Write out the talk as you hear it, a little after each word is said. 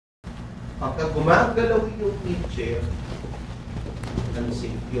Pagka gumagalaw yung wheelchair,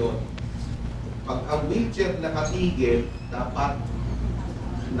 unsafe yun. Pag ang wheelchair nakatigil, dapat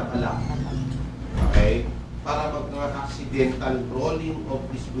nakalak. Okay? Para mag mga accidental rolling of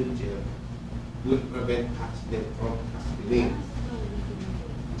this wheelchair will prevent accident from happening.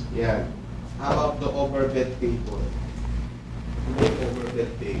 Yan. How about the overbed table? Yung overbed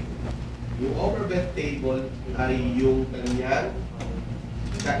table. Yung overbed table ay yung kanyang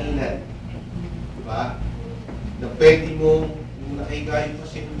kainan. Diba? Na pwede mong, yung nakahiga yung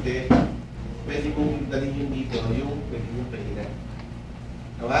pasyente, pwede mong dalhin yung dito, yung pwede mong kainan.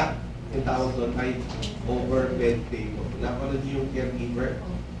 Diba? Yung tawag doon ay overbed table. Napanood yung caregiver,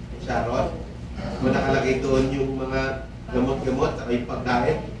 Sharon, kung nakalagay doon yung mga gamot-gamot, saka yung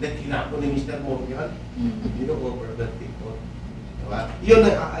pagkain, nagkinapo ni Mr. Morgan, yun ang overbed table. Diba? Yun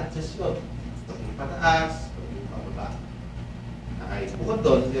ang a-adjust yun. Pag yung pataas, pag yung pababa. Okay. Bukod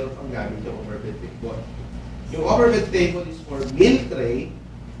doon, meron pang gamit yung overbed table. Yung overbed table is for meal tray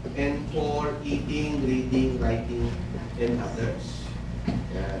and for eating, reading, writing, and others.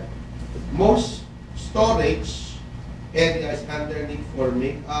 Yeah. Most storage areas underneath for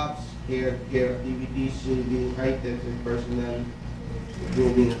make-ups, care activities, shaving items, and personal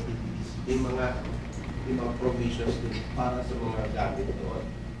grooming activities. Yung mga provisions din para sa mga gamit doon.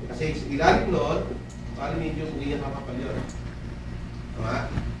 Kasi sa ilalim noon, parang medyo hindi niya makapal yun. Tama?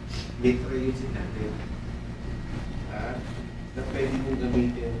 Metro yun si natin. Na pwede mong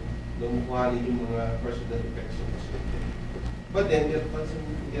gamitin nung mukuhalin yung mga personal effects ng pasyente. But then,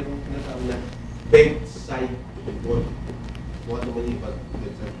 meron tinatawag na bedside table. What naman yung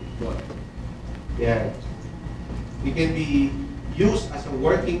bedside table? Yan. It can be used as a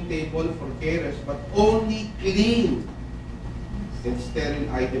working table for carers, but only clean and sterile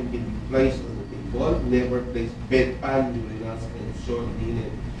item can be placed on the table. Never place bedpan, urinals, and short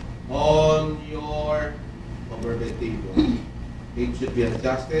linen on your overbed table. It should be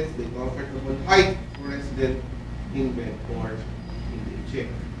adjusted to the comfortable height for resident in bed or in the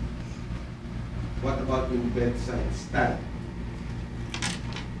chair. What about yung bedside stand?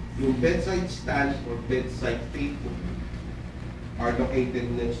 Yung bedside stand or bedside table are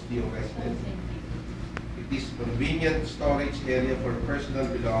located next to your resident. It is convenient storage area for personal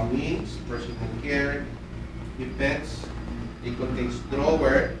belongings, personal care, events. It contains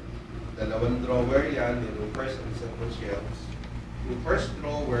drawer, dalawang drawer yan, yung first and second shelves. Yung first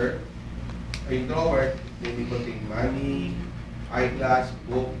drawer, ay drawer, maybe contain money, eyeglass,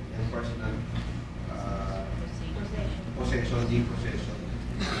 book, and personal possession, di possession.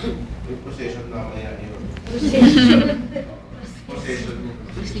 Yung possession mamaya yun. Possession yun.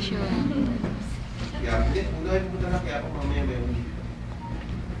 Kaya, hindi, unahin mo na lang kaya kung mamaya may ulit.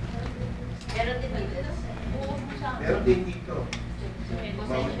 Meron din dito. Meron din dito.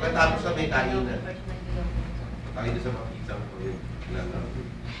 Matapos na may kainan. Kain sa mga pizza ko yun.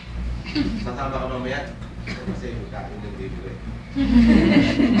 Sasama ka mamaya? Kasi yung kain ng libre.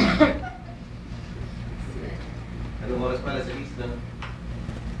 Anong oras pala sa list na?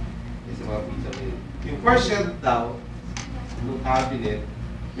 Sa mga pizza ko yun. Yung first shelf daw, yung cabinet,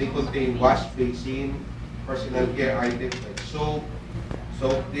 may contain wash basin, personal care items like soap,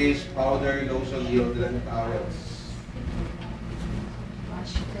 soap dish, powder, lotion, deodorant, towels.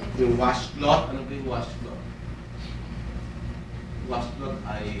 Yung washcloth, ano ba yung washcloth? Washcloth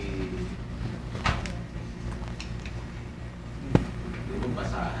ay yung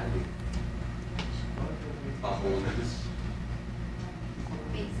basahan eh. Pamunas.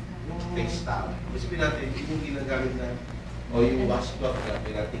 Face towel. Isipin natin, yung ginagamit na o yung washcloth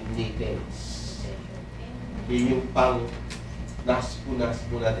natin natin knitings. Yun yung pang naspo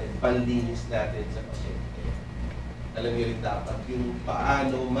natin, panlinis natin sa pasyente. Alam niyo rin dapat yung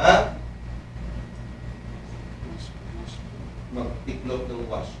paano magtiklop ng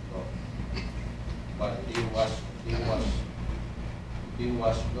washcloth. But yung washcloth, yan, yung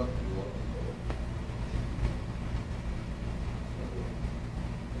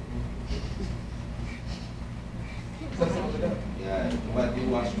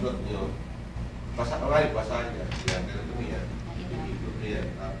washcloth nyo, basa niya, yan, ganito mo yan, pinipot mo yan,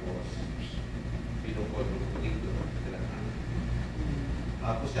 tapos pinukod mo dito,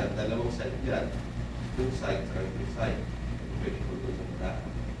 tapos yan, dalawang side yan, yung side, saka yung side, pwede ko doon sa mata,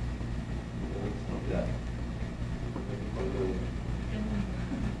 sa mata, pwede ko doon.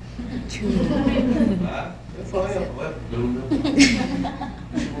 Ha? Ito kaya, gano'n na.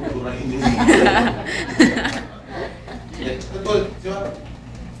 Gusto mo turahin din.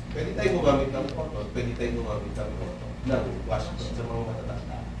 Pwede tayong gumamit ng photo, pwede tayong gumamit ng washcloth sa mga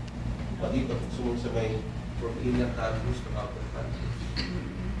matatanda. Dito, sumunod sa may from inner canvas to outer canvas.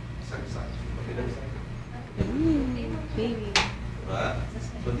 Isang-isang. Baby. Diba?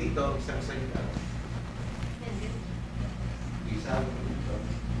 So dito, isang salita. Isa dito.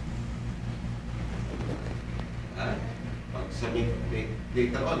 Ha? Pag sa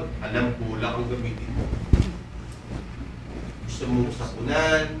later on, alam kulang ang gamitin mo. Gusto mo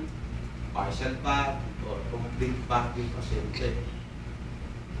sapunan, partial back, or complete back yung pasyente.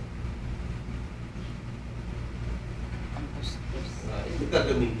 Ito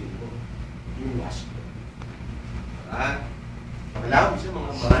gagamitin mo. Yung wash mo. Ha? Pagkalaw siya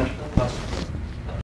mga marami